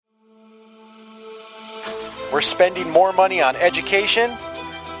we're spending more money on education,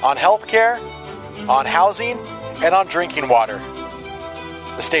 on healthcare, on housing, and on drinking water.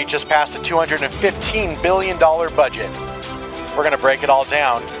 The state just passed a $215 billion budget. We're going to break it all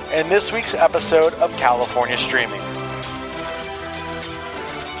down in this week's episode of California Streaming.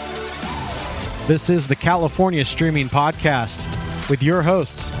 This is the California Streaming Podcast with your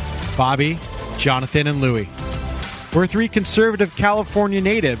hosts, Bobby, Jonathan, and Louie. We're three conservative California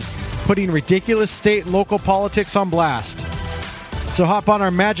natives putting ridiculous state and local politics on blast. So hop on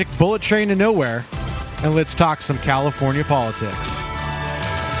our magic bullet train to nowhere and let's talk some California politics.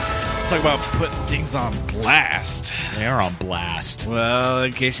 Talk about putting things on blast. They are on blast. Well,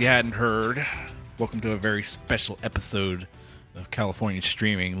 in case you hadn't heard, welcome to a very special episode of California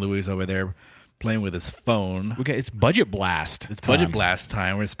Streaming. Louis over there playing with his phone. Okay, it's budget blast. It's budget blast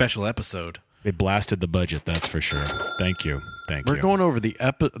time. We're a special episode. They blasted the budget, that's for sure. Thank you. We're going over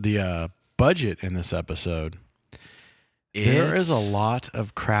the budget in this episode. There is a lot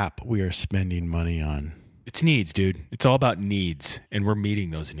of crap we are spending money on. It's needs, dude. It's all about needs, and we're meeting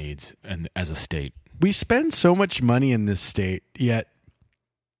those needs and as a state. We spend so much money in this state, yet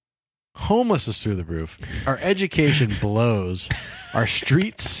homeless is through the roof. Our education blows. Our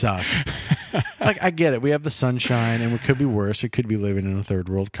streets suck. Like, I get it. We have the sunshine, and we could be worse. We could be living in a third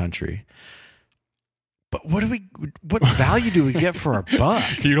world country. But what value do we get for our buck?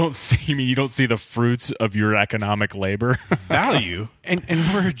 You don't see the fruits of your economic labor. Value? And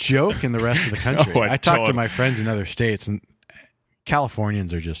we're a joke in the rest of the country. I talk to my friends in other states, and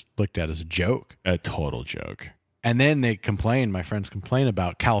Californians are just looked at as a joke. A total joke. And then my friends complain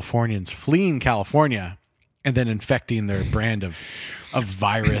about Californians fleeing California and then infecting their brand of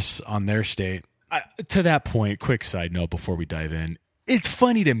virus on their state. To that point, quick side note before we dive in. It's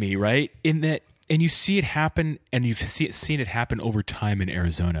funny to me, right? In that, and you see it happen, and you've seen it happen over time in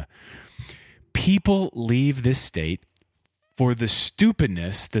Arizona. People leave this state for the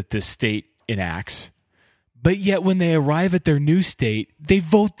stupidness that this state enacts, but yet when they arrive at their new state, they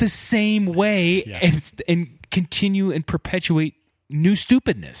vote the same way and continue and perpetuate new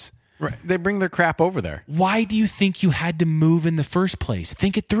stupidness. Right. They bring their crap over there. Why do you think you had to move in the first place?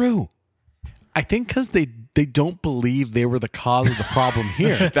 Think it through. I think because they don't believe they were the cause of the problem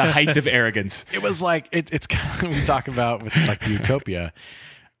here. The height of arrogance. It was like, it's kind of, we talk about with like utopia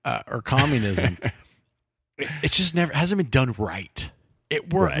or communism. It just hasn't been done right.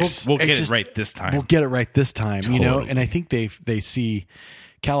 It worked. Right. We'll get it right this time. We'll get it right this time, Totally. you know? And I think they see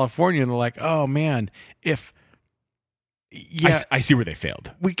California and they're like, oh man, I see where they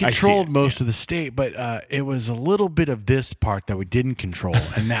failed. We controlled most of the state, but it was a little bit of this part that we didn't control,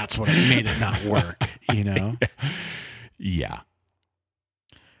 and that's what made it not work, you know? Yeah.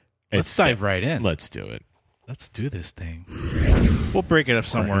 Let's dive right in. Let's do it. Let's do this thing. We'll break it up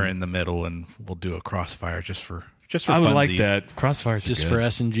somewhere in the middle, and we'll do a crossfire just for I would funsies. like that. Crossfires Just are for good.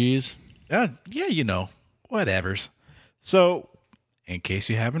 S&Gs? Yeah, you know, whatevers. So, in case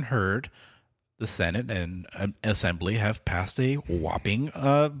you haven't heard, the Senate and Assembly have passed a whopping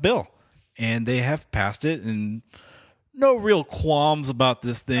bill. And they have passed it, and no real qualms about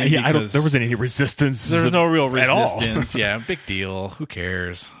this thing. Yeah, there wasn't any resistance. There's no real at all. resistance. Yeah, big deal. Who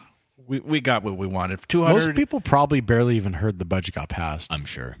cares? We got what we wanted. 200. Most people probably barely even heard the budget got passed. I'm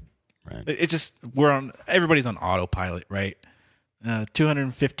sure. Right. It just everybody's on autopilot, right?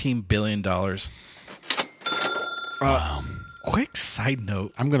 $215 billion. Quick side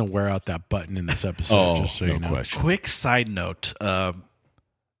note. I'm going to wear out that button in this episode, just so no you know. question. Quick side note.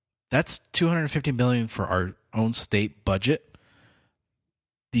 That's $215 billion for our own state budget.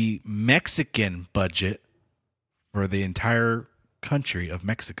 The Mexican budget for the entire country of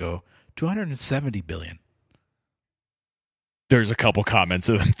Mexico, $270 billion. There's a couple comments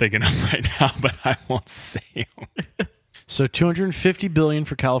that I'm thinking of right now, but I won't say them. So $250 billion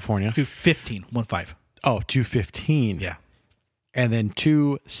for California. 215. Oh, 215. Yeah. And then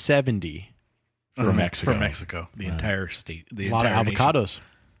 270 For Mexico. For Mexico. The entire state. A lot of entire avocados.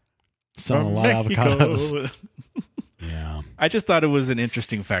 Selling a nation. lot of Mexico. avocados. Yeah. I just thought it was an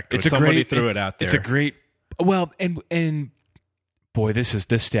interesting factor. It's a Somebody great, threw it out there. It's a great, well, and boy, this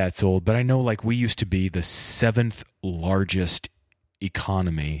stat's old, but I know like we used to be the 7th largest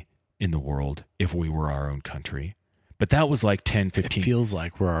economy in the world if we were our own country. But that was like 10, 15. It feels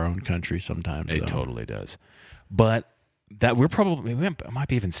like we're our own country sometimes. It totally does. But that we might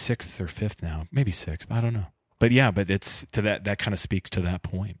be even 6th or 5th now, maybe 6th. I don't know. But yeah, but it's to that kind of speaks to that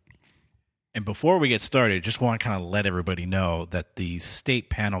point. And before we get started, just want to kind of let everybody know that the state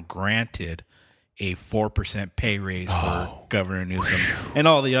panel granted a 4% pay raise for Governor Newsom and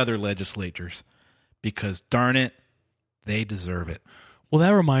all the other legislators because, darn it, they deserve it. Well,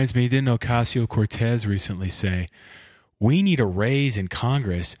 that reminds me, didn't Ocasio-Cortez recently say, we need a raise in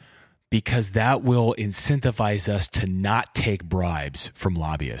Congress because that will incentivize us to not take bribes from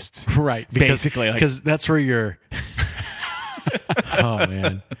lobbyists. Right. Basically, because that's where you're... Oh,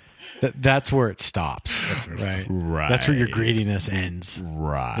 man. That's where it stops. That's where Right. That's where your greediness ends.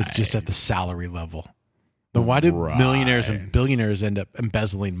 Right. It's just at the salary level. But why do millionaires and billionaires end up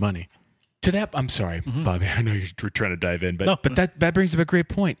embezzling money? To that, I'm sorry, Bobby. I know you're trying to dive in, but that brings up a great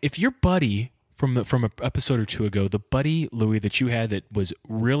point. If your buddy from an episode or two ago, the buddy Louis that you had that was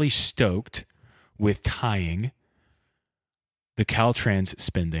really stoked with tying the Caltrans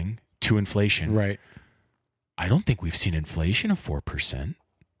spending to inflation, right? I don't think we've seen inflation of 4%.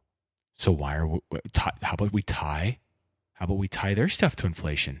 So how about we tie? How about we tie their stuff to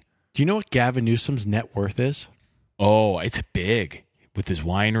inflation? Do you know what Gavin Newsom's net worth is? Oh, it's big with his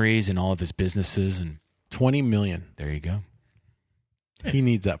wineries and all of his businesses, and $20 million. There you go. He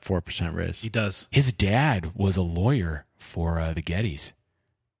needs that 4% raise. He does. His dad was a lawyer for the Gettys.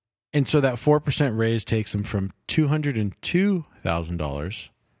 And so that 4% raise takes him from $202,000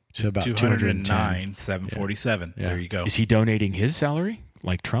 to about $209,747. Yeah. There you go. Is he donating his salary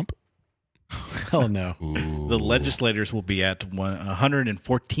like Trump? Hell no. The legislators will be at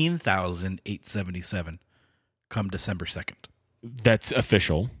 $114,877 come December 2nd. That's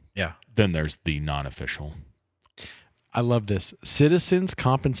official. Yeah. Then there's the non-official. I love this. Citizens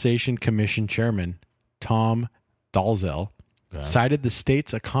Compensation Commission Chairman Tom Dalzell cited the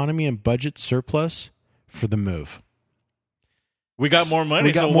state's economy and budget surplus for the move. We got more money,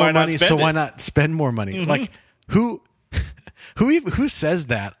 We got so more why money, not spend so it? why not spend more money? Mm-hmm. Like who says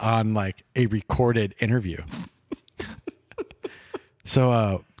that on like a recorded interview?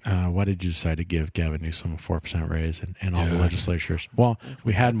 So why did you decide to give Gavin Newsom a 4% raise and all the legislatures? Well,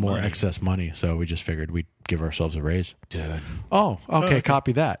 we had more excess money, so we just figured we'd give ourselves a raise. Dude. Oh, okay,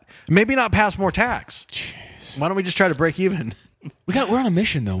 copy that. Maybe not pass more tax. Jeez. Why don't we just try to break even? We're on a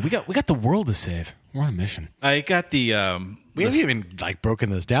mission though. We got the world to save. We're on a mission. I got the We haven't even like broken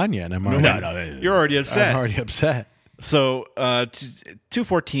this down yet. And You're already upset. I'm already upset. So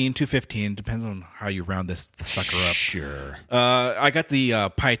 214, 215 depends on how you round this sucker up. Sure. I got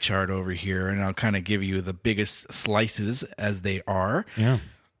the pie chart over here, and I'll kind of give you the biggest slices as they are. Yeah.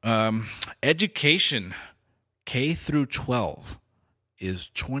 Education, K through 12,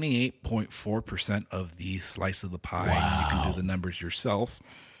 is 28.4% of the slice of the pie. Wow. You can do the numbers yourself.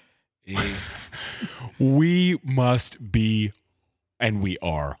 We must be, and we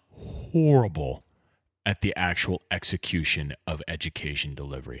are, horrible at the actual execution of education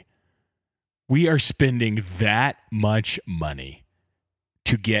delivery. We are spending that much money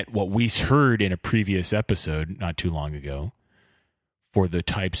to get what we heard in a previous episode not too long ago for the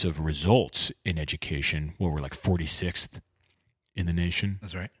types of results in education where we're like 46th in the nation.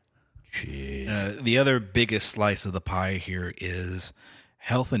 That's right. Jeez. The other biggest slice of the pie here is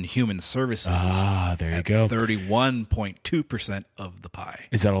Health and Human Services. There you go. 31.2% of the pie.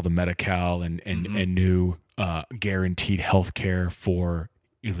 Is that all the Medi-Cal and new guaranteed health care for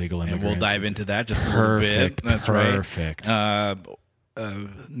illegal immigrants? And we'll dive into that just a little bit. That's perfect. right.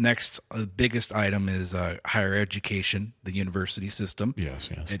 Next, biggest item is higher education, the university system. Yes.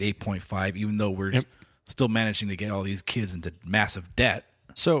 At 8.5, even though we're still managing to get all these kids into massive debt.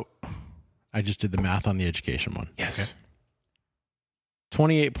 So I just did the math on the education one. Yes. Okay.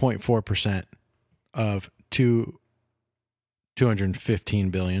 28.4% of 215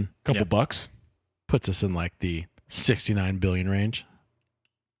 billion. Couple bucks. Puts us in like the 69 billion range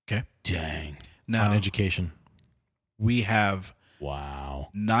Okay. Dang. Now, on education. we have Wow.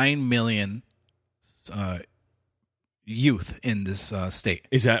 9 million youth in this state.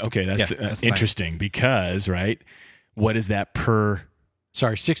 Is that okay? That's interesting because, right? What is that per?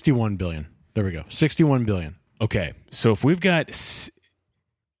 Sorry, 61 billion. There we go. 61 billion. Okay. So if we've got,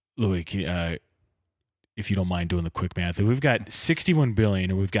 Louis, if you don't mind doing the quick math, if we've got 61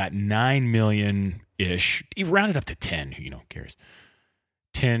 billion and we've got 9 million ish, you round it up to 10, who cares?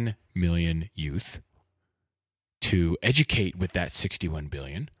 10 million youth to educate with that 61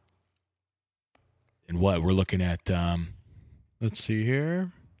 billion. And what we're looking at Let's see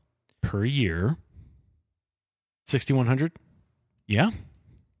here. per year. 6,100. Yeah.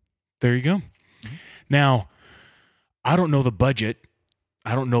 There you go. Mm-hmm. Now, I don't know the budget.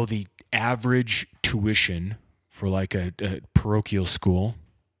 I don't know the average tuition for like a parochial school.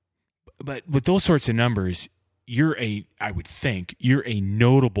 But with those sorts of numbers, I would think you're a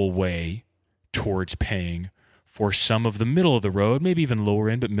notable way towards paying for some of the middle of the road, maybe even lower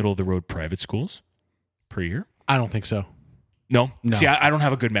end, but middle of the road private schools per year. I don't think so. No? No. See, I don't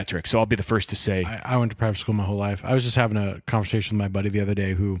have a good metric, so I'll be the first to say. I went to private school my whole life. I was just having a conversation with my buddy the other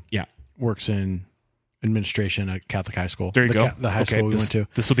day who Yeah. works in administration at Catholic high school. There you go. The high school we went to.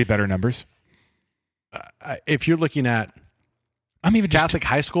 This will be better numbers. If you're looking at I'm even just Catholic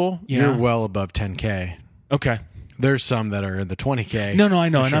high school, Yeah. you're well above 10K. okay. There's some that are in the 20K. No, I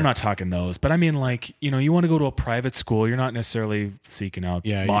know, for and sure. I'm not talking those, but I mean, like, you want to go to a private school, you're not necessarily seeking out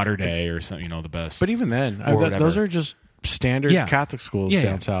Yeah, Mater Day or something, the best. But even then, Or whatever. those are just standard Yeah. Catholic schools Yeah,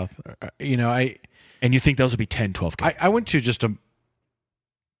 down yeah. south. And you think those would be 10, 12K? I went to just a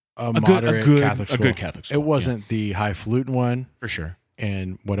good- moderate a good- Catholic a school. good Catholic school, It wasn't the highfalutin one For sure.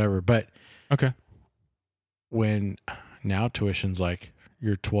 and whatever. But Okay. when now tuition's like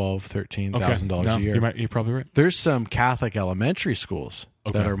your $12,000, Okay. $13,000 No, a year. you're probably right. There's some Catholic elementary schools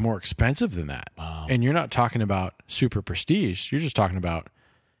Okay. that are more expensive than that. Wow. And you're not talking about super prestige. You're just talking about,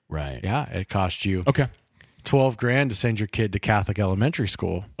 Right. yeah, it cost you Okay. $12,000 to send your kid to Catholic elementary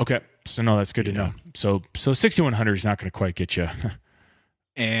school. Okay. So no, that's good to know. So 6,100 is not going to quite get you.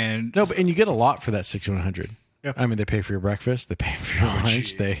 And And you get a lot for that 6,100. Yeah. I mean, they pay for your breakfast, they pay for your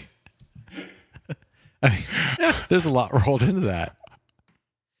lunch. geez. I mean, there's a lot rolled into that.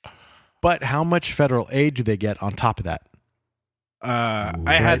 But how much federal aid do they get on top of that? I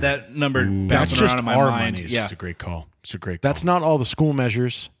had that number Ooh. bouncing That's just around in my our mind. monies. Yeah. It's a great call. It's a great call. That's not all the school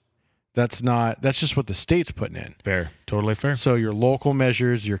measures. That's just what the state's putting in. fair. Totally fair. So your local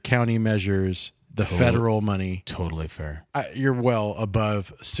measures, your county measures, the federal money, Totally fair. you're well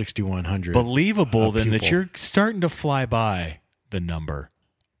above 6,100. Believable then that pupil. you're starting to fly by the number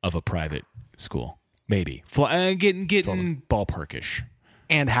of a private school. Maybe. Getting ballparkish.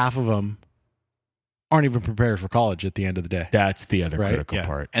 And half of them aren't even prepared for college at the end of the day. That's the other Right. critical Yeah.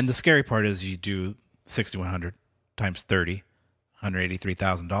 part. And the scary part is you do 6,100 times 30,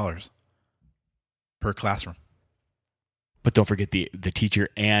 $183,000 per classroom. But don't forget the teacher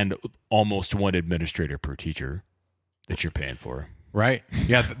and almost one administrator per teacher that you're paying for. Right.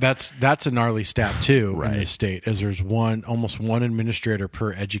 Yeah, that's a gnarly stat too in Right. this state, as there's almost one administrator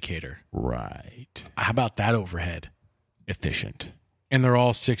per educator. Right. How about that overhead? Efficient. And they're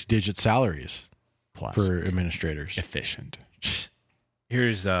all 6-digit salaries Plus for administrators. efficient.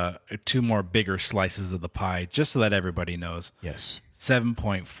 Here's two more bigger slices of the pie, just so that everybody knows. Yes.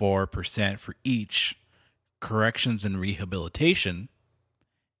 7.4% for each corrections and rehabilitation,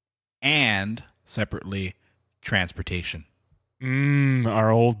 and separately transportation.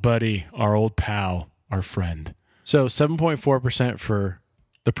 Our old buddy, our old pal, our friend. So 7.4% for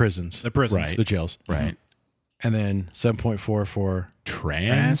the prisons, The prisons. Right. the jails, Right. and then 7.4 for.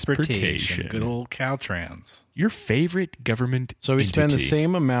 Transportation. Good old Caltrans. Your favorite government So we spend the entity.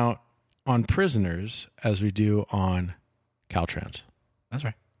 same amount on prisoners as we do on Caltrans. That's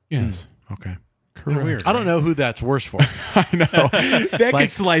right. Yes. Okay. Correct. Weird. I don't know who that's worse for. I know. That Like,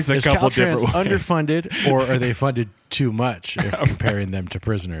 could slice a is couple Caltrans different ways. underfunded, or are they funded too much if comparing them to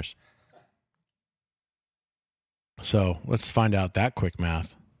prisoners? So let's find out that quick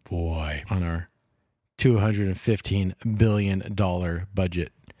math Boy. on our $215 billion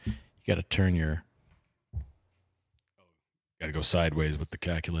budget. You got to turn your Got to go sideways with the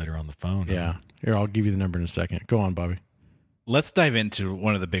calculator on the phone. huh? yeah. Here, I'll give you the number in a second. Go on, Bobby. Let's dive into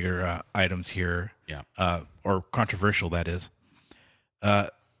one of the bigger items here. Yeah. Or controversial, that is.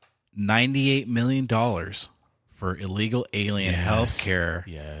 $98 million for illegal alien Yes. health care.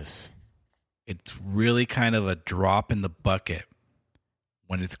 Yes. It's really kind of a drop in the bucket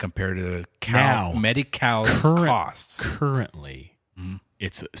when it's compared to Now, Medi-Cal's current- costs. Currently,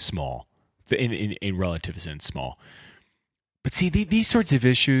 it's small. In relative sense, small. But see, these sorts of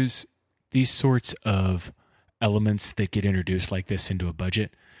issues, these sorts of elements that get introduced like this into a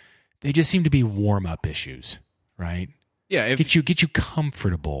budget, they just seem to be warm-up issues, right? Yeah, if, Get you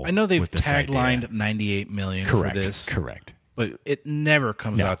comfortable. I know they've with this taglined idea. $98 million Correct. for this, Correct. but it never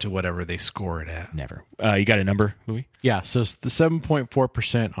comes No. out to whatever they score it at. Never. You got a number, Louis? Yeah, so the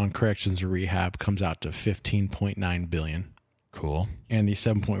 7.4% on corrections or rehab comes out to $15.9 billion, Cool. and the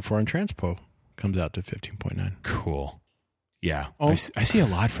 7.4 on transpo comes out to 15.9. Cool. Yeah. Oh. I see a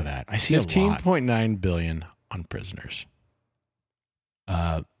lot for that. I see a lot. $15.9 billion on prisoners.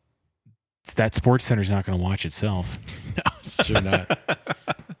 That sports center's not going to watch itself. Sure not.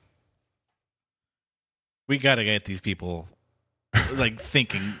 We got to get these people like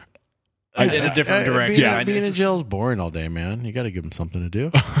thinking in a different direction. Being, I- being in it's- jail is boring all day, man. You got to give them something to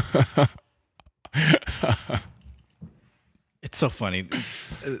do. It's so funny.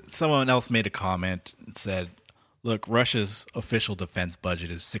 Someone else made a comment and said, "Look, Russia's official defense budget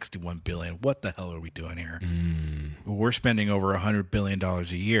is $61 billion. What the hell are we doing here? We're spending over $100 billion a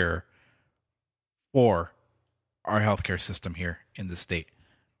year for our healthcare system here in the state.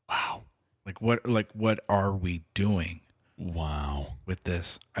 Wow. What are we doing Wow. with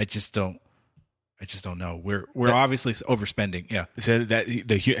this? I just don't know. We're obviously overspending. Yeah. So that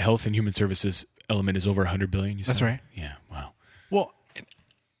the health and human services element is over $100 billion. You said? That's right. Yeah. Wow. Well,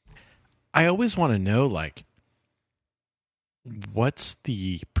 I always want to know, like, what's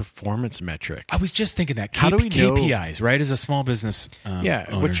the performance metric? I was just thinking that. How do we know- KPIs, right? As a small business owner.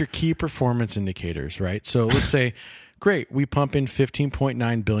 What's your key performance indicators, right? So let's say, great, we pump in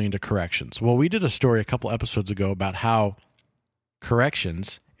 $15.9 billion to corrections. Well, we did a story a couple episodes ago about how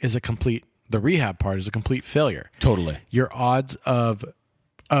corrections is the rehab part is a complete failure. Totally. Your odds of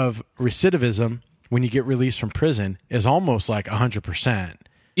recidivism when you get released from prison is almost like 100%.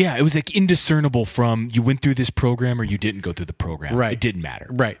 Yeah, it was like indiscernible from you went through this program or you didn't go through the program. Right. It didn't matter.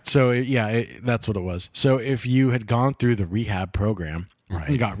 Right. So, that's what it was. So if you had gone through the rehab program Right.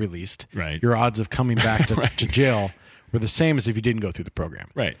 and got released, Right. your odds of coming back to, Right. to jail were the same as if you didn't go through the program.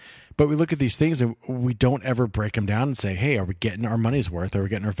 Right. But we look at these things and we don't ever break them down and say, hey, are we getting our money's worth? Are we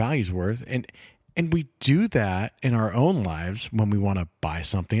getting our value's worth? And we do that in our own lives when we want to buy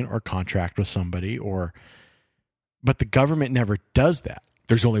something or contract with somebody but the government never does that.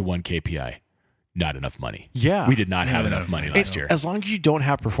 There's only one KPI. Not enough money. Yeah. We did not have enough money last year. As long as you don't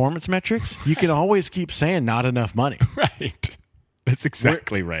have performance metrics, you can always keep saying not enough money. Right. That's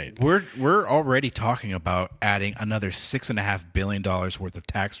exactly right. We're already talking about adding another $6.5 billion worth of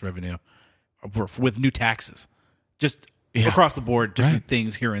tax revenue with new taxes, just across the board, different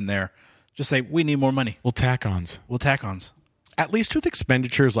things here and there. Just say we need more money. Well, tack-ons. We'll tack-ons. At least with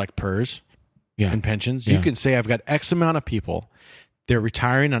expenditures like PERS and pensions, Yeah. you can say I've got X amount of people, they're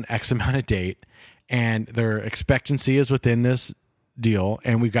retiring on X amount of date, and their expectancy is within this deal,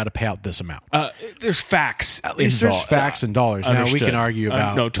 and we've got to pay out this amount. There's facts. At least there's facts and dollars. Now we Understood. can argue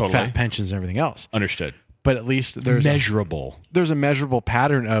about no, totally. fat pensions and everything else, Understood. but at least there's Measurable. there's a measurable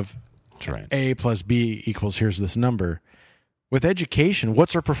pattern of That's right. A plus B equals here's this number. With education,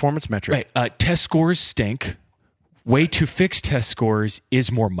 what's our performance metric? Right. Test scores stink. Way to fix test scores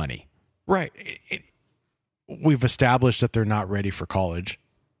is more money. Right. We've established that they're not ready for college.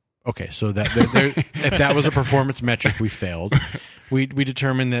 Okay, so that if that was a performance metric, we failed. We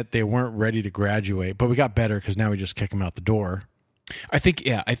determined that they weren't ready to graduate, but we got better because now we just kick them out the door. I think,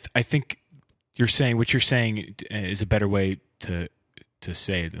 I think what you're saying is a better way to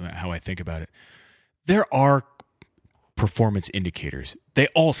say it, how I think about it. There are performance indicators. They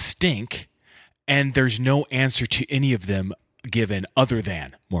all stink, and there's no answer to any of them given other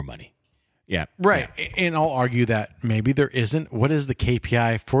than more money. Yeah. Right. Yeah. And I'll argue that maybe there isn't. What is the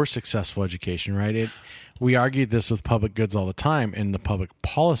KPI for successful education, right? We argued this with public goods all the time in the public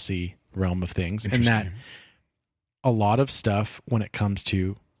policy realm of things, and that a lot of stuff when it comes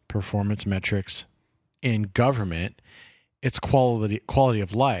to performance metrics in government, it's quality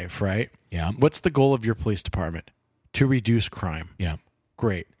of life, right? Yeah. What's the goal of your police department? To reduce crime. Yeah.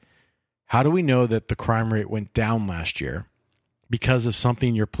 Great. How do we know that the crime rate went down last year? Because of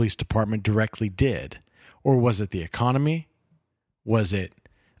something your police department directly did? Or was it the economy? Was it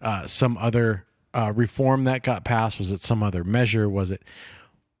some other reform that got passed? Was it some other measure? Was it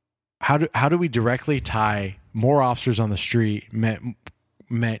how do we directly tie more officers on the street meant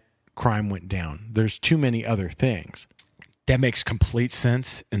crime went down? There's too many other things. That makes complete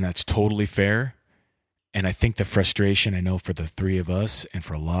sense, and that's totally fair. And I think the frustration, I know for the three of us and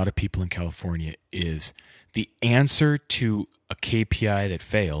for a lot of people in California, is the answer to a KPI that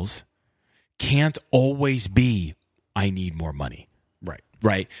fails can't always be, I need more money. Right.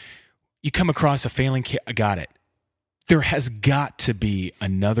 Right? You come across a failing I got it. There has got to be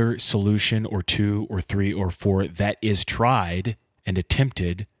another solution or two or three or four that is tried and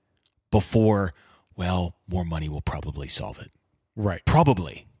attempted before, well, more money will probably solve it. Right.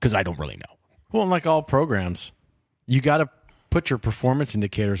 Probably, because I don't really know. Well, and like all programs, you got to put your performance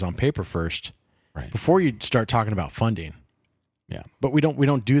indicators on paper first, Right. before you start talking about funding. Yeah. But we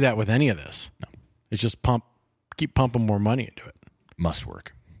don't do that with any of this. No. It's just keep pumping more money into it. Must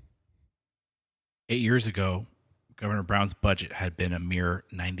work. 8 years ago, Governor Brown's budget had been a mere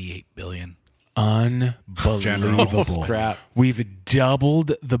 $98 billion. Unbelievable. Oh, crap. We've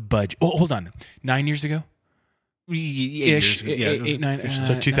doubled the budget. Oh, hold on. 9 years ago? Ish. Eight, 9.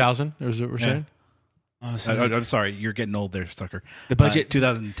 So 2000 is what we're saying? I'm sorry, you're getting old there, sucker. The budget-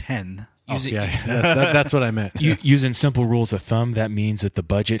 2010. That's what I meant. Using simple rules of thumb, that means that the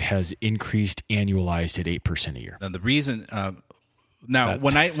budget has increased annualized at 8% a year. Now the reason, when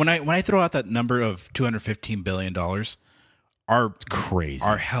I throw out that number of $215 billion, Crazy.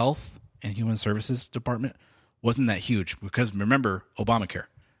 our health and human services department wasn't that huge because remember Obamacare.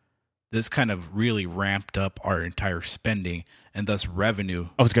 this kind of really ramped up our entire spending and thus revenue.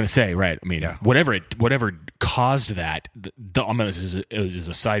 I was going to say, right. I mean, Yeah. whatever caused that, I'm gonna, is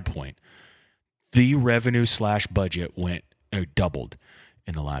a side point. The revenue / budget doubled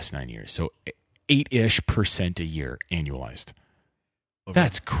in the last 9 years. So 8-ish% a year annualized.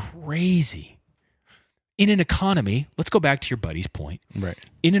 That's crazy. In an economy, let's go back to your buddy's point. Right.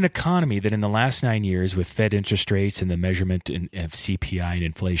 In an economy that in the last 9 years with Fed interest rates and the measurement of CPI and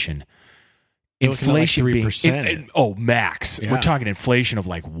inflation, You're looking at like inflation being 3%. max. Yeah. We're talking inflation of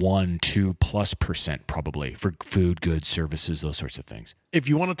like 1-2+% probably for food, goods, services, those sorts of things. If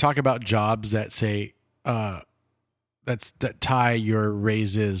you want to talk about jobs that say that tie your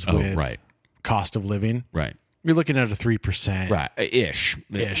raises with right. cost of living, Right. you're looking at a 3%. Right. Ish.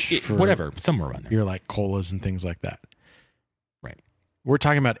 For- Whatever. Somewhere around there. You're like colas and things like that. Right. We're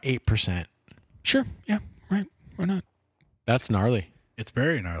talking about 8%. Sure. Yeah. Right. Or not. That's gnarly. It's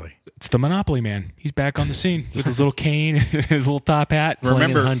very gnarly. It's the Monopoly man. He's back on the scene with his little cane and his little top hat.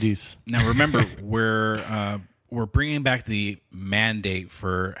 Remember, Playing Hundies. Now, remember, we're bringing back the mandate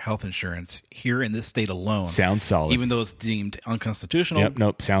for health insurance here in this state alone. Sounds solid. Even though it's deemed unconstitutional. Yep.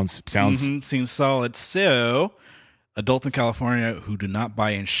 Nope. Sounds. Seems solid. So, adults in California who do not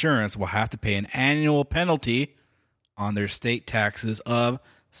buy insurance will have to pay an annual penalty on their state taxes of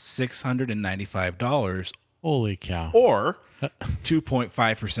 $695 Holy cow. or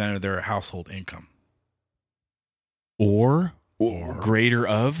 2.5% of their household income. Or greater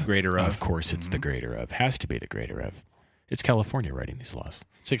of. Greater of. Of course, it's the greater of. Has to be the greater of. It's California writing these laws.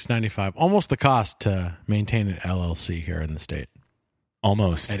 $695. Almost the cost to maintain an LLC here in the state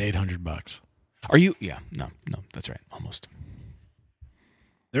Almost. at $800. Are you? Yeah. No. That's right. Almost.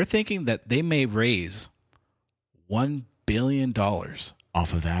 They're thinking that they may raise $1 billion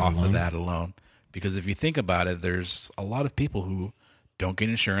Off of that off alone. of that alone. Because if you think about it, there's a lot of people who don't get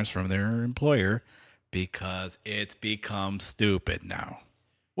insurance from their employer because it's become stupid now.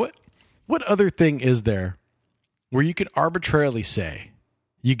 What other thing is there where you could arbitrarily say,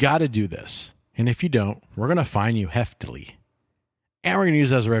 you got to do this, and if you don't, we're going to fine you heftily, and we're going to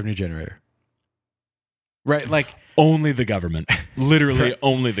use it as a revenue generator? Right? Like, Only the government. Literally Right.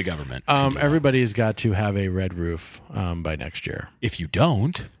 only the government. can do that. everybody's got to have a red roof by next year. If you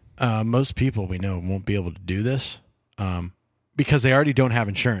don't, Most people we know won't be able to do this because they already don't have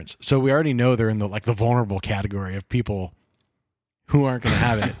insurance. So we already know they're in the vulnerable category of people who aren't going to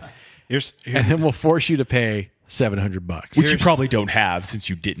have it. And then we'll force you to pay $700, which you probably don't have since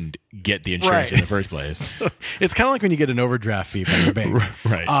you didn't get the insurance Right. in the first place. It's kind of like when you get an overdraft fee from the bank.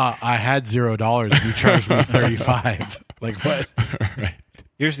 Right. I had $0 and you charged me $35. Like what? Right.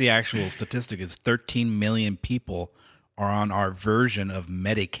 Here's the actual statistic: is 13 million people are on our version of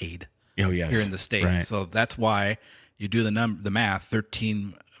Medicaid Oh, yes. here in the state. Right. So that's why you do the math: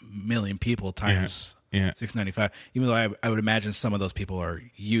 13 million people times Yeah. $695. Even though I would imagine some of those people are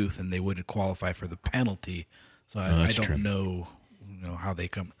youth and they wouldn't qualify for the penalty. So I that's don't true. know how they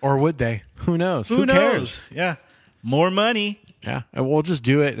come. Or would they? Who knows? Who cares? knows? Yeah, more money. Yeah. And we'll just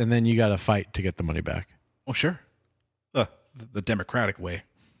do it, and then you got to fight to get the money back. Well, sure. The democratic way.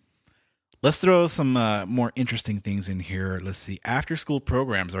 Let's throw some more interesting things in here. Let's see. After-school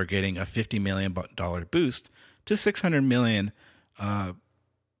programs are getting a $50 million boost to $600 million. And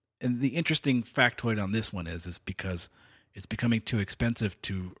the interesting factoid on this one is because it's becoming too expensive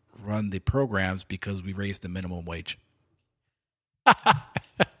to run the programs because we raised the minimum wage.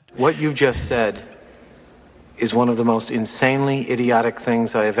 What you just said is one of the most insanely idiotic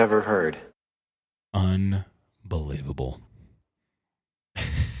things I have ever heard. Unbelievable.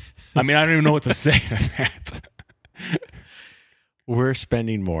 I mean, I don't even know what to say to that. We're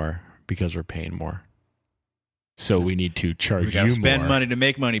spending more because we're paying more. So we need to charge We got to you spend more. money to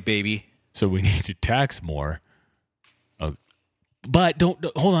make money, baby. So we need to tax more. But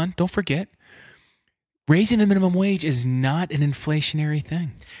hold on. Don't forget. Raising the minimum wage is not an inflationary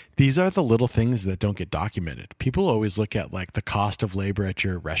thing. These are the little things that don't get documented. People always look at like the cost of labor at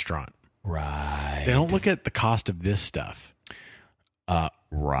your restaurant. Right. They don't look at the cost of this stuff.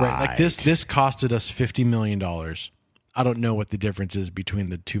 Right. Like this costed us $50 million. I don't know what the difference is between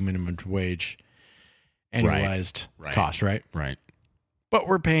the two minimum wage annualized Right. cost, right? Right. But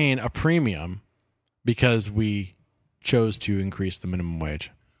we're paying a premium because we chose to increase the minimum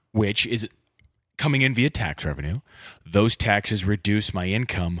wage. Which is coming in via tax revenue. Those taxes reduce my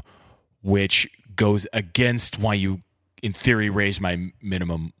income, which goes against why you, in theory, raise my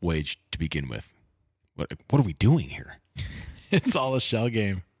minimum wage to begin with. What are we doing here? It's all a shell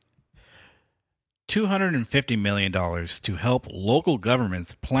game. $250 million to help local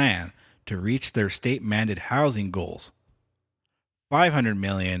governments plan to reach their state-mandated housing goals. $500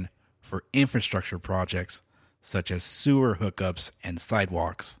 million for infrastructure projects such as sewer hookups and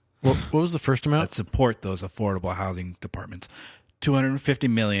sidewalks What was the first amount? that support those affordable housing departments. $250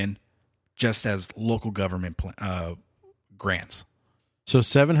 million just as local government grants. So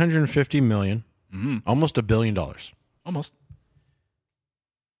 $750 million, almost $1 billion, Almost.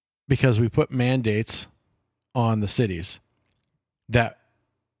 because we put mandates on the cities that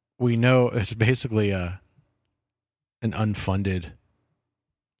we know it's basically an unfunded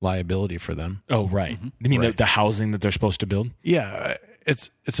liability for them. Oh, right. You mean Right. the housing that they're supposed to build? Yeah, it's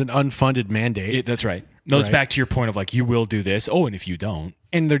an unfunded mandate. That's right. No, it's Right. back to your point of like, you will do this. Oh, and if you don't.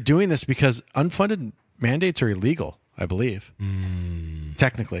 And they're doing this because unfunded mandates are illegal, I believe,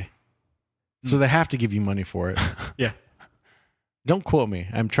 technically. So they have to give you money for it. Yeah. Don't quote me.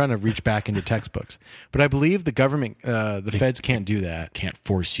 I'm trying to reach back into textbooks. But I believe the government, the feds can't do that. Can't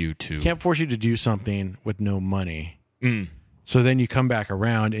force you to. Can't force you to do something with no money. Mm. So then you come back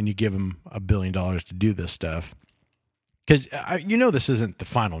around and you give them $1 billion to do this stuff. Because this isn't the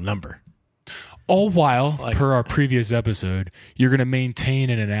final number. All while, Like- per our previous episode, you're going to maintain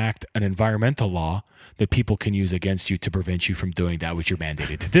and enact an environmental law that people can use against you to prevent you from doing that which you're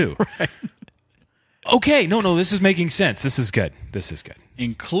mandated to do. Right. Okay, no, this is making sense. This is good.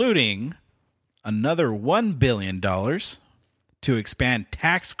 Including another $1 billion to expand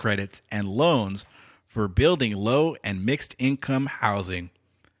tax credits and loans for building low and mixed income housing.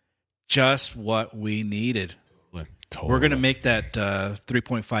 Just what we needed. Totally. We're going to make that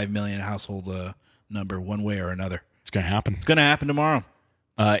 3.5 million household number one way or another. It's going to happen. It's going to happen tomorrow.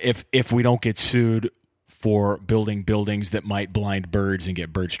 If we don't get sued for building buildings that might blind birds and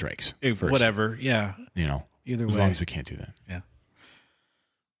get bird strikes. First. Whatever. Yeah. Either as way. long as we can't do that. Yeah.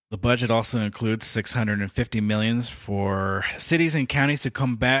 The budget also includes $650 million for cities and counties to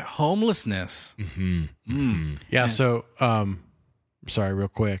combat homelessness. Yeah. So, sorry, real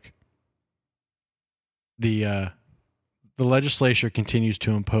quick. The legislature continues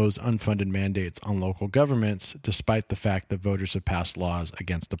to impose unfunded mandates on local governments, despite the fact that voters have passed laws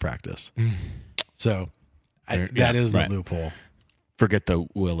against the practice. So that is the loophole. Forget the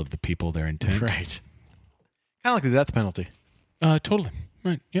will of the people, their intent. Right. Kind of like the death penalty. Totally.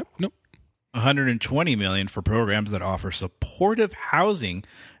 Right. Yep. Nope. $120 million for programs that offer supportive housing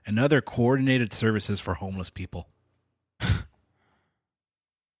and other coordinated services for homeless people. I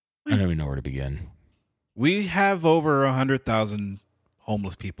don't even know where to begin. We have over 100,000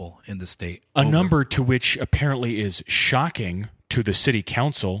 homeless people in the state. A number to which apparently is shocking to the city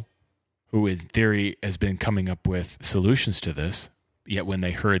council, who in theory has been coming up with solutions to this. Yet when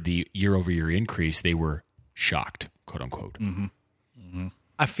they heard the year-over-year increase, they were shocked, quote unquote.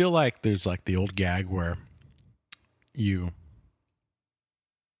 I feel like there's like the old gag where you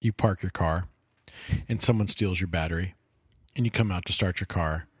park your car and someone steals your battery and you come out to start your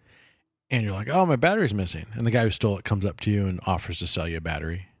car and you're like, oh, my battery's missing. And the guy who stole it comes up to you and offers to sell you a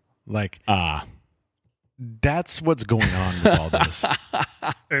battery. Like, that's what's going on with all this.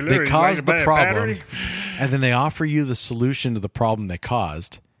 They caused the problem and then they offer you the solution to the problem they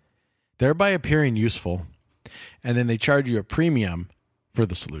caused, thereby appearing useful. And then they charge you a premium for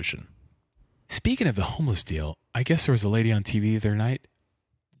the solution. Speaking of the homeless deal, I guess there was a lady on TV the other night.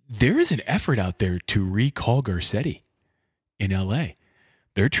 There is an effort out there to recall Garcetti in L.A.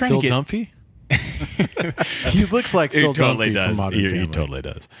 They're trying Phil to get Dunphy? He looks like Phil Dunphy from Modern Family. He totally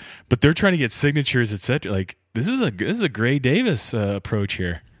does. But they're trying to get signatures, etc. Like this is a Gray Davis approach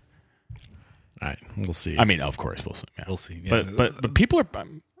here. All right, we'll see. I mean, of course, we'll see. Yeah. We'll see. Yeah. But people are.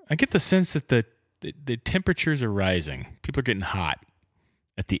 I get the sense that the temperatures are rising. People are getting hot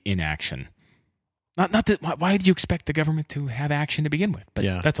at the inaction. Not that. Why did you expect the government to have action to begin with? But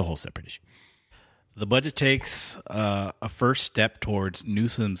that's a whole separate issue. The budget takes a first step towards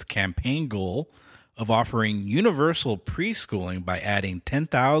Newsom's campaign goal of offering universal preschooling by adding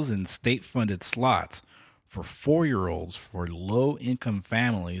 10,000 state-funded slots for 4-year-olds for low-income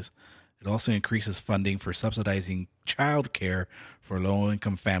families. It also increases funding for subsidizing child care for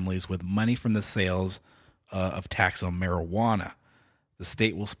low-income families with money from the sales of tax on marijuana. The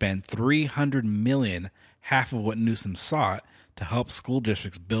state will spend $300 million, half of what Newsom sought, to help school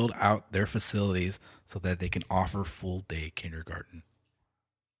districts build out their facilities so that they can offer full-day kindergarten.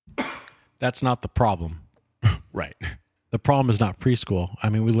 That's not the problem. Right. The problem is not preschool. I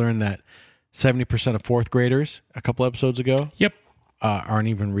mean, we learned that 70% of fourth graders a couple episodes ago Yep. Aren't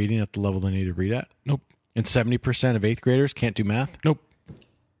even reading at the level they need to read at. Nope. And 70% of eighth graders can't do math. Nope.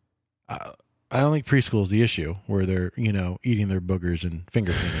 I don't think preschool is the issue where they're, eating their boogers and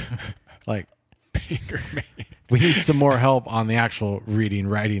finger painting. Like, we need some more help on the actual reading,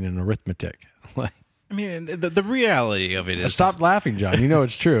 writing, and arithmetic. Like, I mean, the reality of it is... Stop laughing, John. You know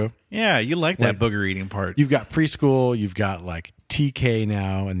it's true. Yeah, you like that booger eating part. You've got preschool, you've got like TK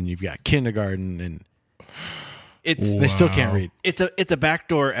now, and then you've got kindergarten, and they still can't read. It's a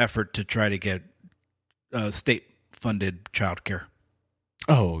backdoor effort to try to get state-funded childcare.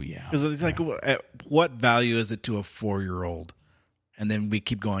 Oh, yeah. Because it's like, what value is it to a 4-year-old? And then we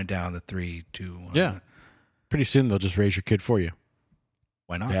keep going down to 3, 2, 1. Yeah. Pretty soon they'll just raise your kid for you.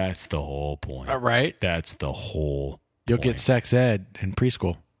 Why not? That's the whole point. Right? That's the whole You'll point. get sex ed in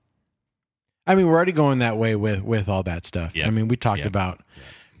preschool. I mean, we're already going that way with all that stuff. Yep. I mean, we talked Yep. about,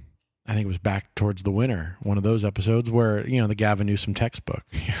 I think it was back towards the winter, one of those episodes where, the Gavin Newsom textbook.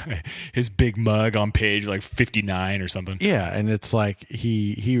 His big mug on page like 59 or something. Yeah, and it's like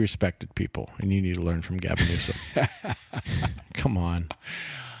he respected people, and you need to learn from Gavin Newsom. Come on.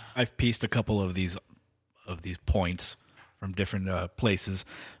 I've pieced a couple of these points from different places.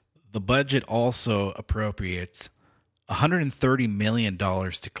 The budget also appropriates $130 million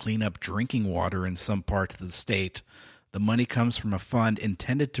to clean up drinking water in some parts of the state. The money comes from a fund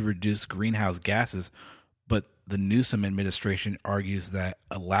intended to reduce greenhouse gases, but the Newsom administration argues that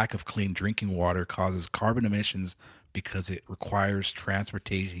a lack of clean drinking water causes carbon emissions because it requires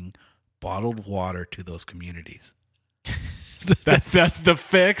transporting bottled water to those communities. That's the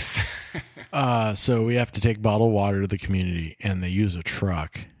fix. So we have to take bottled water to the community, and they use a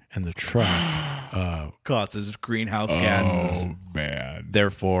truck, and the truck Causes greenhouse gases. Oh, man.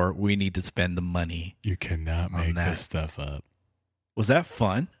 Therefore, we need to spend the money. You cannot make that. this stuff up. Was that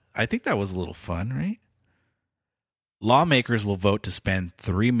fun? I think that was a little fun, right? Lawmakers will vote to spend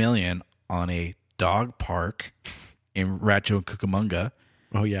 $3 million on a dog park in Rancho Cucamonga.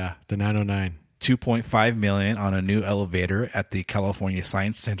 Oh yeah, the 909. $2.5 million on a new elevator at the California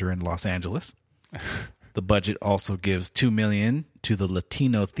Science Center in Los Angeles. The budget also gives $2 million to the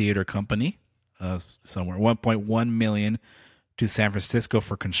Latino Theater Company, somewhere $1.1 million to San Francisco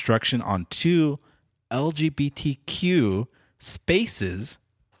for construction on 2 LGBTQ spaces,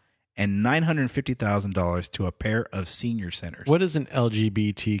 and $950,000 to a pair of senior centers. What is an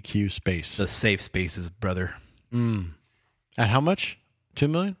LGBTQ space? The safe spaces, brother. At how much? 2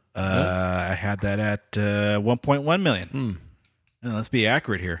 million? I had that at 1.1 million. Now, let's be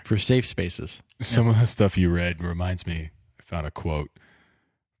accurate here. For safe spaces. Some of the stuff you read reminds me, I found a quote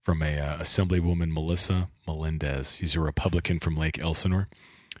from a Assemblywoman Melissa Melendez. She's a Republican from Lake Elsinore.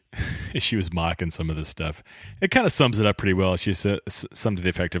 She was mocking some of this stuff. It kind of sums it up pretty well. She said something to the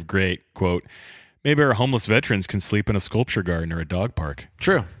effect of, great, quote, maybe our homeless veterans can sleep in a sculpture garden or a dog park.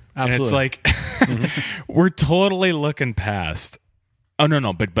 True. Absolutely. And it's like, we're totally looking past. Oh,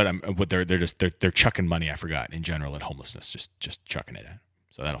 no, but they're chucking money, I forgot, in general at homelessness, just chucking it in.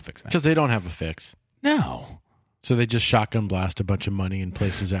 So that'll fix that. Because they don't have a fix. No. So they just shotgun blast a bunch of money in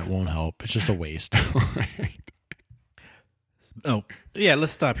places that won't help. It's just a waste. Right. Oh, yeah,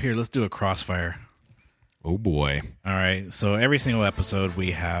 let's stop here. Let's do a crossfire. Oh, boy. All right. So every single episode,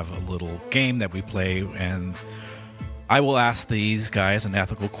 we have a little game that we play, and I will ask these guys an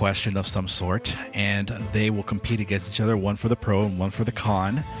ethical question of some sort, and they will compete against each other, one for the pro and one for the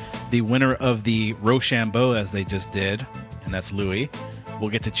con. The winner of the Rochambeau, as they just did, and that's Louis, will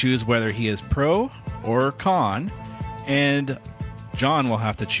get to choose whether he is pro or con, and John will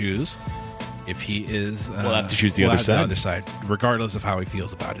have to choose if he is... We'll have to choose the other side. The other side, regardless of how he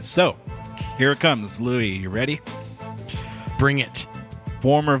feels about it. So, here it comes. Louis, you ready? Bring it.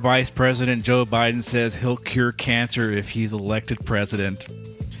 Former Vice President Joe Biden says he'll cure cancer if he's elected president.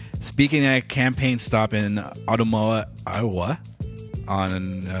 Speaking at a campaign stop in Ottumwa, Iowa,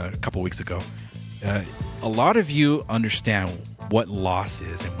 on a couple weeks ago, a lot of you understand what loss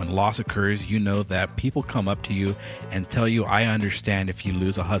is, and when loss occurs, you know that people come up to you and tell you, I understand if you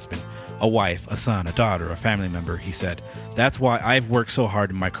lose a husband, a wife, a son, a daughter, a family member, he said. That's why I've worked so hard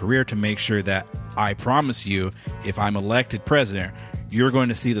in my career to make sure that I promise you, if I'm elected president, you're going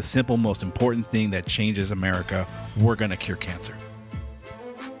to see the simple, most important thing that changes America. We're going to cure cancer.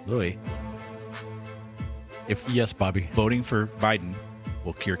 Louis, if Yes, Bobby. voting for Biden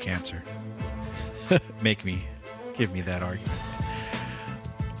will cure cancer, give me that argument.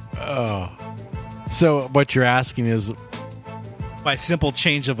 So what you're asking is, By simple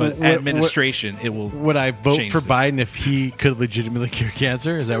change of an What- administration, it will. would I vote change for it. Biden if he could legitimately cure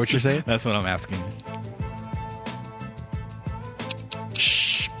cancer? Is that what you're saying? That's what I'm asking.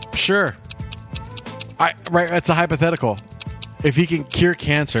 Sure. Right. It's a hypothetical. If he can cure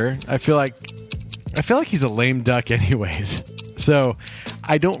cancer, I feel like he's a lame duck anyways. So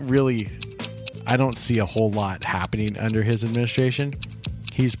I don't see a whole lot happening under his administration.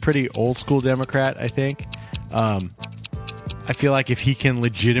 He's pretty old school Democrat, I think. I feel like if he can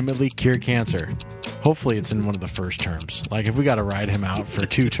legitimately cure cancer, Hopefully it's in one of the first terms. Like if we got to ride him out for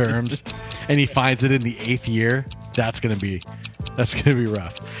 2 terms and he finds it in the 8th year, that's going to be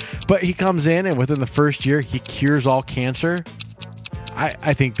rough. But he comes in and within the first year, he cures all cancer.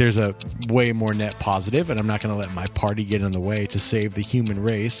 I think there's a way more net positive, and I'm not going to let my party get in the way to save the human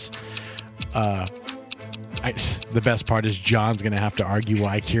race. The best part is John's going to have to argue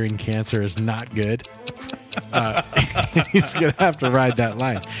why curing cancer is not good. He's going to have to ride that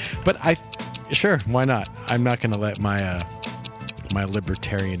line. But sure, why not? I'm not going to let my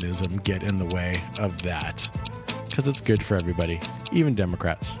libertarianism get in the way of that because it's good for everybody, even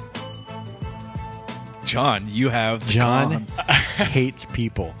Democrats. John, you have John hates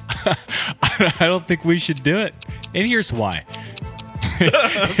people. I don't think we should do it. And here's why.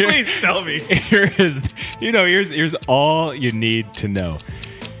 Please tell me. Here's all you need to know.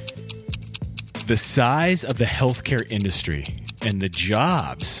 The size of the healthcare industry and the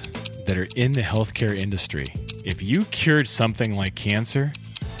jobs that are in the healthcare industry. If you cured something like cancer,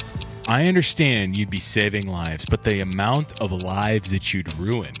 I understand you'd be saving lives, but the amount of lives that you'd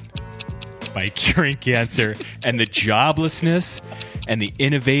ruin by curing cancer and the joblessness and the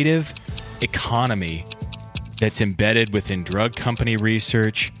innovative economy that's embedded within drug company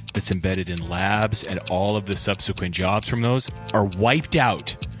research, that's embedded in labs, and all of the subsequent jobs from those are wiped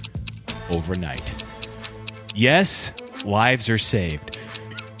out overnight. Yes, lives are saved.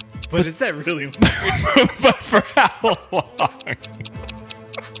 But is that really But for how long?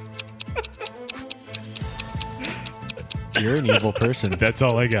 You're an evil person. That's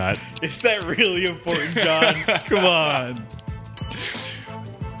all I got. Is that really important, John? Come on.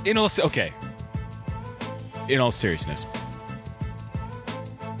 In all seriousness,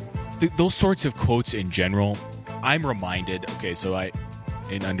 those sorts of quotes in general, I'm reminded. Okay, so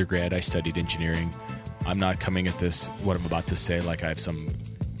in undergrad, I studied engineering. I'm not coming at this, what I'm about to say, like I have some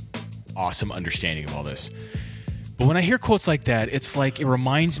awesome understanding of all this. But when I hear quotes like that, it's like it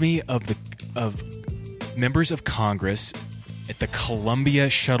reminds me of members of Congress at the Columbia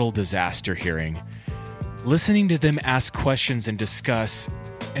shuttle disaster hearing, listening to them ask questions and discuss.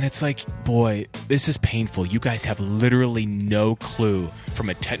 And it's like, boy, this is painful. You guys have literally no clue from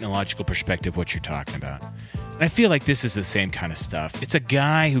a technological perspective what you're talking about. And I feel like this is the same kind of stuff. It's a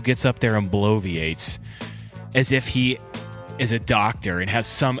guy who gets up there and bloviates as if he is a doctor and has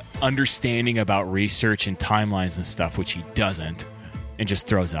some understanding about research and timelines and stuff, which he doesn't, and just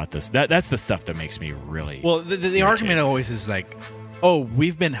throws out this. That's the stuff that makes me really... Well, the argument always is like, oh,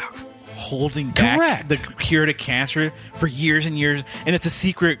 we've been holding back the cure to cancer for years and years, and it's a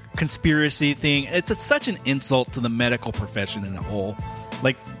secret conspiracy thing. It's such an insult to the medical profession in a whole.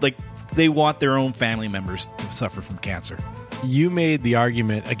 Like they want their own family members to suffer from cancer. You made the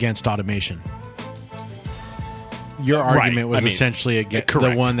argument against automation. Your argument was essentially against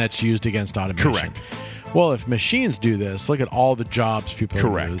the one that's used against automation. Correct. Well, if machines do this, look at all the jobs people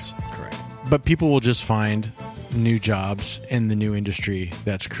lose. Correct. But people will just find new jobs in the new industry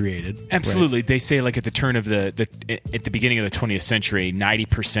that's created. Absolutely. Right? They say like at the turn of at the beginning of the 20th century,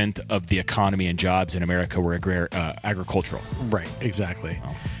 90% of the economy and jobs in America were agricultural. Right. Exactly.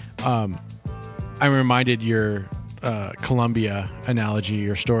 Oh. I'm reminded your Columbia analogy,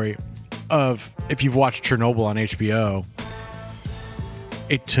 your story of if you've watched Chernobyl on HBO,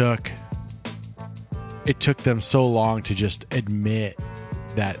 it took them so long to just admit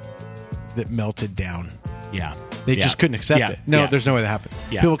that melted down. Yeah. They just couldn't accept it. No, there's no way that happened.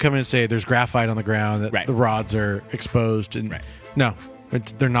 Yeah. People come in and say there's graphite on the ground, that the rods are exposed. And no,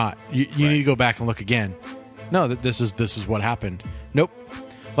 they're not. You need to go back and look again. No, this is what happened. Nope.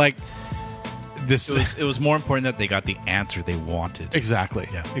 Like this. It was more important that they got the answer they wanted. Exactly.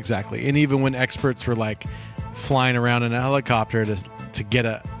 Yeah. Exactly. And even when experts were like flying around in a helicopter to get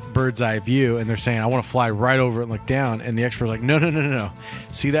a bird's eye view, and they're saying, I want to fly right over it and look down, and the expert's like, no.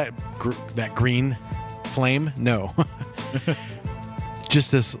 See that green flame? No.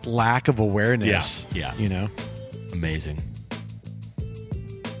 Just this lack of awareness. Yeah. You know? Amazing.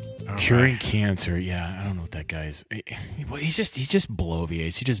 Curing cancer. Yeah. I don't know what that guy's. He just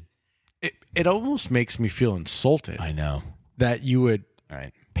bloviates. It almost makes me feel insulted. I know. That you would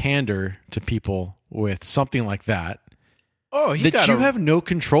pander to people with something like that. Oh, you have no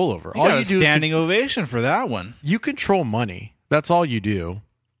control over. All you do is standing ovation for that one. You control money. That's all you do.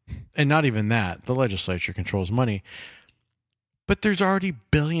 And not even that. The legislature controls money. But there's already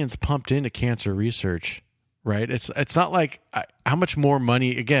billions pumped into cancer research, right? It's not like how much more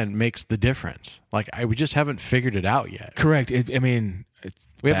money, again, makes the difference. Like, we just haven't figured it out yet. Correct. We haven't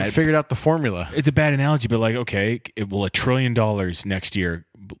figured out the formula. It's a bad analogy, but like, okay, will $1 trillion next year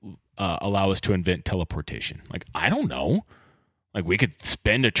allow us to invent teleportation? Like, I don't know. Like, we could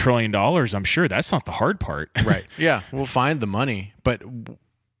spend $1 trillion. I'm sure that's not the hard part. Right. Yeah. We'll find the money, but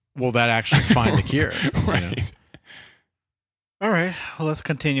will that actually find the cure? Right. You know? All right. Well, let's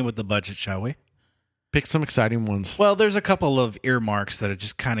continue with the budget, shall we? Pick some exciting ones. Well, there's a couple of earmarks that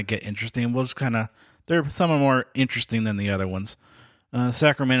just kind of get interesting. We'll just some are more interesting than the other ones.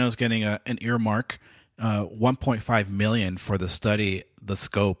 Sacramento's getting an earmark, $1.5 million for the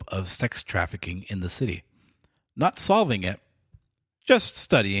scope of sex trafficking in the city. Not solving it, just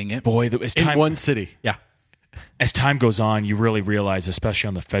studying it. Boy, In one city. Yeah. as time goes on, you really realize, especially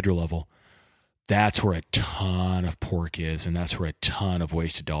on the federal level, that's where a ton of pork is, and that's where a ton of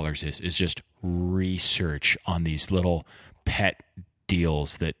wasted dollars is just research on these little pet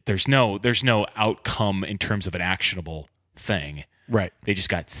deals that there's no outcome in terms of an actionable thing. Right. They just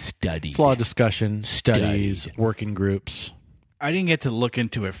got studied. It's a lot of discussion, studies, working groups. I didn't get to look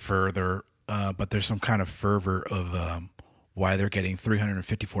into it further, but there's some kind of fervor of why they're getting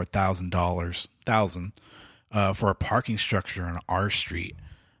 $354,000 for a parking structure on our street.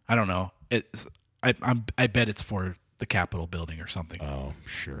 I don't know. I bet it's for the Capitol building or something. Oh,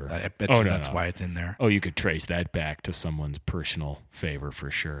 sure. I bet that's why it's in there. Oh, you could trace that back to someone's personal favor for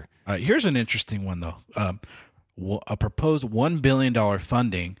sure. Here's an interesting one, though. A proposed $1 billion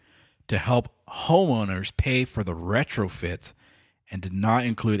funding to help homeowners pay for the retrofits and did not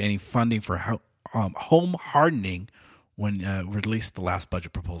include any funding for home hardening when released the last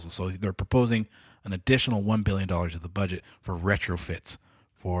budget proposal. So they're proposing an additional $1 billion of the budget for retrofits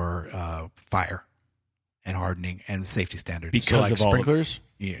for fire and hardening and safety standards. Because so of all sprinklers?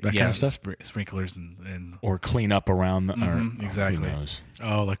 That kind of stuff? Sprinklers and or clean up around exactly. Who knows?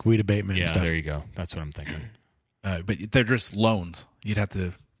 Oh, like weed abatement Yeah, and stuff. there you go. That's what I'm thinking. but they're just loans. You'd have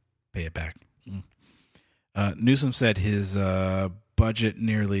to pay it back. Newsom said his budget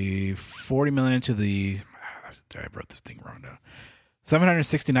nearly $40 million to the. I wrote this thing wrong now.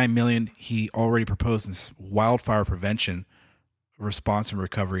 $769 million he already proposed in wildfire prevention, response and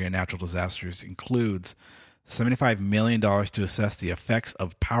recovery and natural disasters includes $75 million to assess the effects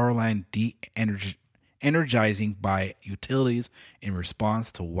of power line de-energizing by utilities in response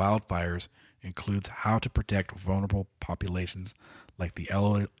to wildfires, includes how to protect vulnerable populations like the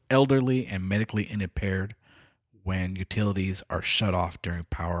elderly and medically impaired when utilities are shut off during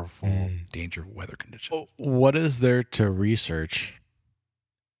powerful danger weather conditions. What is there to research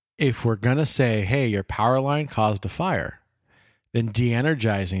if we're going to say, hey, your power line caused a fire? Then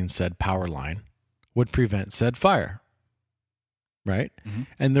de-energizing said power line would prevent said fire, right? Mm-hmm.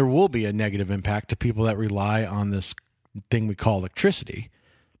 And there will be a negative impact to people that rely on this thing we call electricity.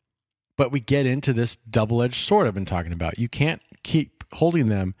 But we get into this double-edged sword I've been talking about. You can't keep holding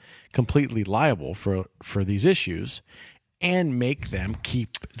them completely liable for these issues and make them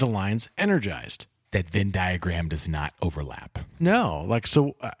keep the lines energized. That Venn diagram does not overlap. No,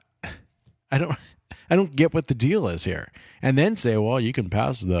 I don't get what the deal is here. And then say, well, you can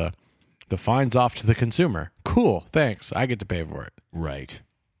pass the fines off to the consumer. Cool, thanks. I get to pay for it. Right.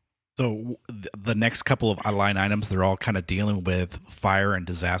 So the next couple of line items, they're all kind of dealing with fire and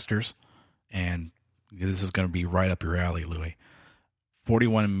disasters. And this is going to be right up your alley, Louis.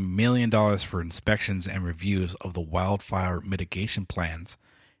 $41 million for inspections and reviews of the wildfire mitigation plans.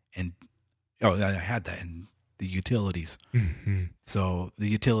 And, I had that in the utilities. Mm-hmm. So the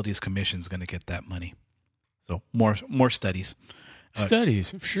Utilities Commission is going to get that money. So more studies.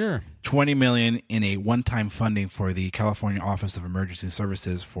 Studies, sure. $20 million in a one-time funding for the California Office of Emergency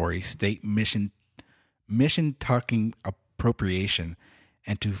Services for a state mission tucking appropriation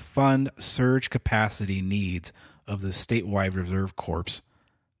and to fund surge capacity needs of the statewide reserve corps.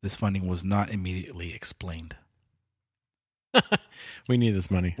 This funding was not immediately explained. We need this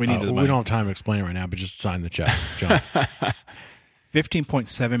money. We need this money. We don't have time to explain it right now, but just sign the check, John.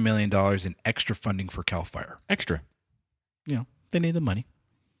 $15.7 million in extra funding for CAL FIRE. Extra. They need the money.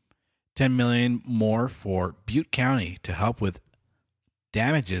 $10 million more for Butte County to help with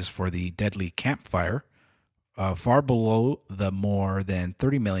damages for the deadly Camp Fire, far below the more than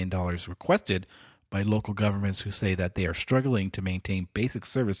 $30 million requested by local governments who say that they are struggling to maintain basic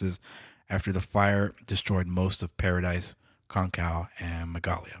services after the fire destroyed most of Paradise, Concow, and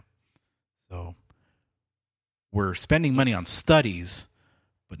Magalia. So we're spending money on studies,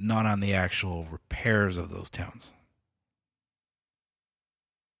 but not on the actual repairs of those towns.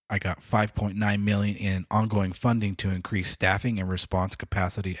 I got $5.9 million in ongoing funding to increase staffing and response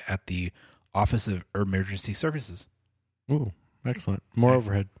capacity at the Office of Emergency Services. Ooh, excellent. More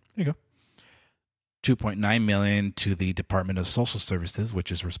overhead. There you go. $2.9 million to the Department of Social Services,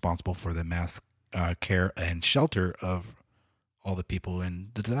 which is responsible for the mass care and shelter of all the people in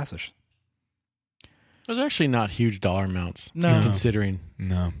the disasters. Those are actually not huge dollar amounts. No. Considering.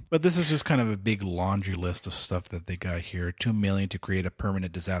 No. But this is just kind of a big laundry list of stuff that they got here. $2 million to create a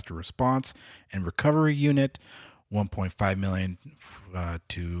permanent disaster response and recovery unit. $1.5 million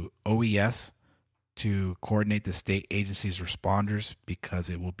to OES to coordinate the state agencies' responders because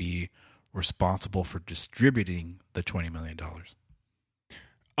it will be responsible for distributing the $20 million.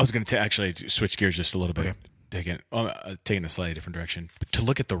 I was going to actually switch gears just a little bit, Okay. taking a slightly different direction, but to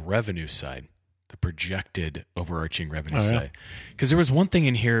look at the revenue side, the projected overarching revenue side. Because there was one thing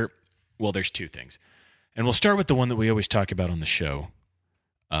in here, well, there's two things. And we'll start with the one that we always talk about on the show,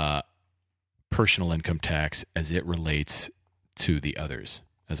 personal income tax as it relates to the others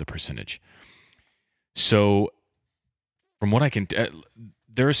as a percentage. So from what I can,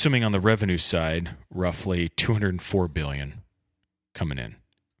 they're assuming on the revenue side, roughly $204 billion coming in.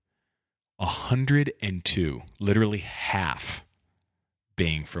 102, literally half,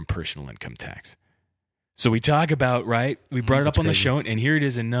 being from personal income tax. So we talk about, right? We brought it up on the show, and here it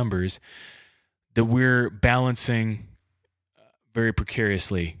is in numbers that we're balancing very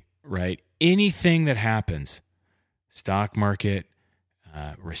precariously, right? Anything that happens, stock market,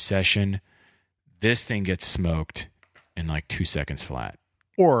 recession, this thing gets smoked in like 2 seconds flat.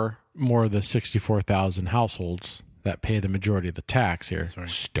 Or more of the 64,000 households that pay the majority of the tax here.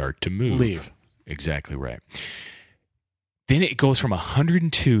 Start to move. Leave. Exactly right. Then it goes from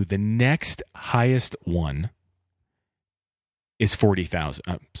 102. The next highest one is 40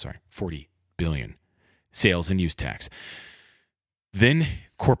 billion sales and use tax. Then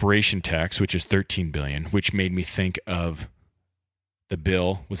corporation tax, which is 13 billion, which made me think of the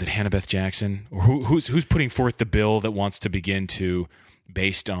bill. Was it Hannah-Beth Jackson? Or who's putting forth the bill that wants to begin to,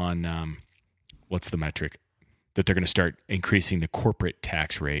 based on what's the metric? That they're going to start increasing the corporate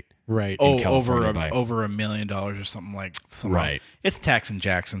tax rate. Right. Oh, California over $1 million or something like that. Right. It's tax in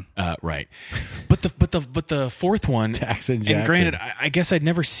Jackson. Right. But the fourth one, Tax in and Jackson. granted, I guess I'd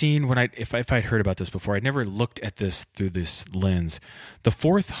never seen if I'd heard about this before, I'd never looked at this through this lens. The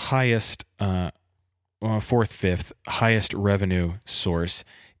fifth highest revenue source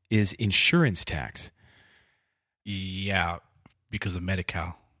is insurance tax. Yeah, because of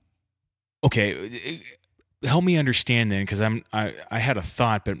Medi-Cal. Okay. Help me understand then, because I had a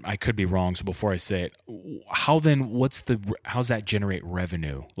thought, but I could be wrong. So before I say it, how's that generate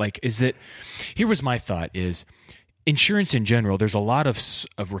revenue? Like, is it? Here was my thought: is insurance in general. There's a lot of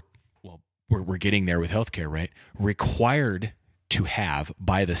we're getting there with healthcare, right? Required to have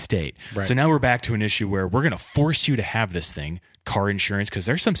by the state. Right. So now we're back to an issue where we're going to force you to have this thing, car insurance, because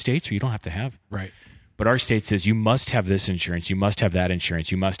there's some states where you don't have to have. Right. But our state says you must have this insurance, you must have that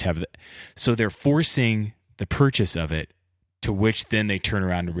insurance, you must have that. So they're forcing the purchase of it, to which then they turn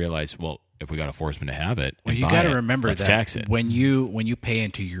around and realize, well, if we got to force them to have it, Well, you got to remember let's that tax it. when you pay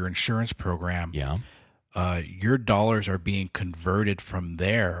into your insurance program, your dollars are being converted from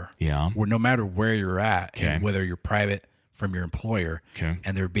there. Yeah. Where no matter where you're at, Okay. and whether you're private from your employer, Okay.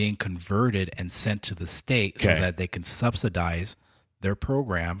 and they're being converted and sent to the state so Okay. that they can subsidize their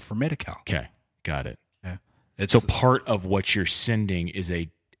program for Medi-Cal. Okay, got it. Yeah. It's So part of what you're sending is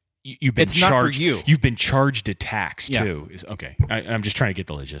you've been It's not for charged. you. You've been charged a tax Yeah. too. Okay. I'm just trying to get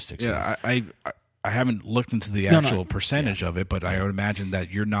the logistics. yeah. I haven't looked into the No, actual percentage of it, but I would imagine that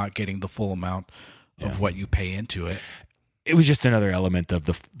you're not getting the full amount of what you pay into it. It was just another element of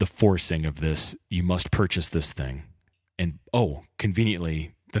the forcing of this. You must purchase this thing, and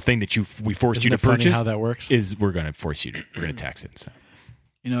conveniently, the thing that we forced Isn't you to it funny purchase how that works? is we're going to force you to. We're going to tax it. So.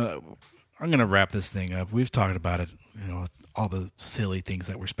 I'm going to wrap this thing up. We've talked about it, all the silly things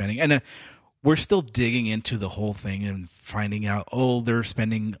that we're spending. And we're still digging into the whole thing and finding out, they're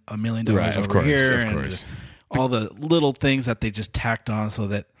spending $1 million Right, of over course, here. of and course. all the little things that they just tacked on so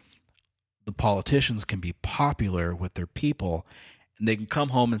that the politicians can be popular with their people. And they can come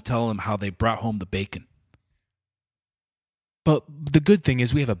home and tell them how they brought home the bacon. But the good thing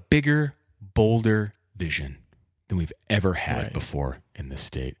is we have a bigger, bolder vision than we've ever had before in this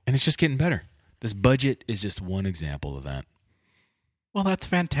state. And it's just getting better. This budget is just one example of that. Well, that's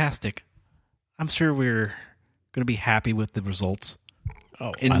fantastic. I'm sure we're going to be happy with the results.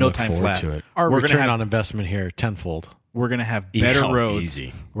 In I no look time forward flat. to it. Our We're gonna return have- on investment here, tenfold. We're going to have better roads.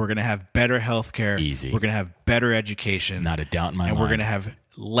 Easy. We're going to have better health care. Easy. We're going to have better education. Not a doubt in my and mind. we're going to have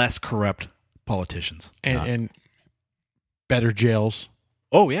less corrupt politicians. And better jails,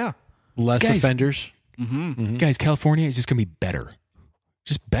 Oh, yeah. less Guys- offenders. Guys, California is just going to be better.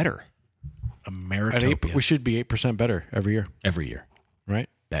 Just better A At Meritopia. we should be 8% better every year, every year. right?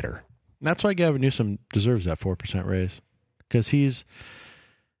 Better. That's why Gavin Newsom deserves that 4% raise, because he's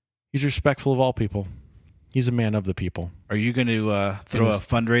respectful of all people. He's a man of the people. Are you going to throw a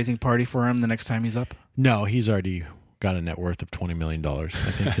fundraising party for him the next time he's up? No, he's already got a net worth of $20 million. I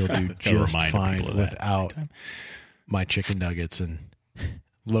think he'll do just fine without my chicken nuggets and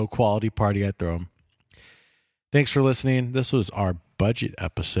low quality party I throw him. Thanks for listening. This was our budget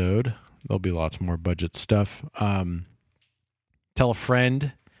episode. There'll be lots more budget stuff. Tell a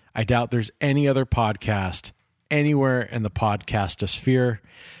friend. I doubt there's any other podcast anywhere in the podcastosphere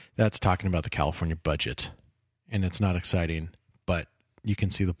that's talking about the California budget. And it's not exciting, but you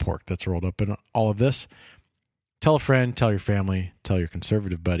can see the pork that's rolled up in all of this. Tell a friend, tell your family, tell your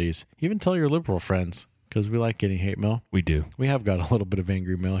conservative buddies, even tell your liberal friends, because we like getting hate mail. We do. We have got a little bit of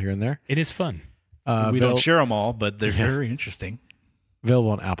angry mail here and there. It is fun. We don't share them all, but they're very interesting.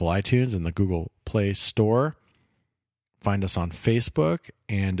 Available on Apple iTunes and the Google Play Store. Find us on Facebook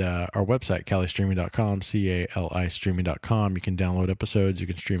and our website, calistreaming.com, CALI streaming.com. You can download episodes. You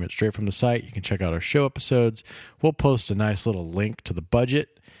can stream it straight from the site. You can check out our show episodes. We'll post a nice little link to the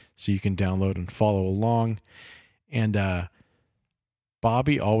budget so you can download and follow along. And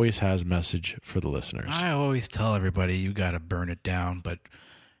Bobby always has a message for the listeners. I always tell everybody you got to burn it down, but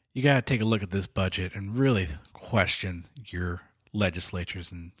you got to take a look at this budget and really question your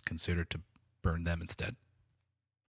legislatures and consider to burn them instead.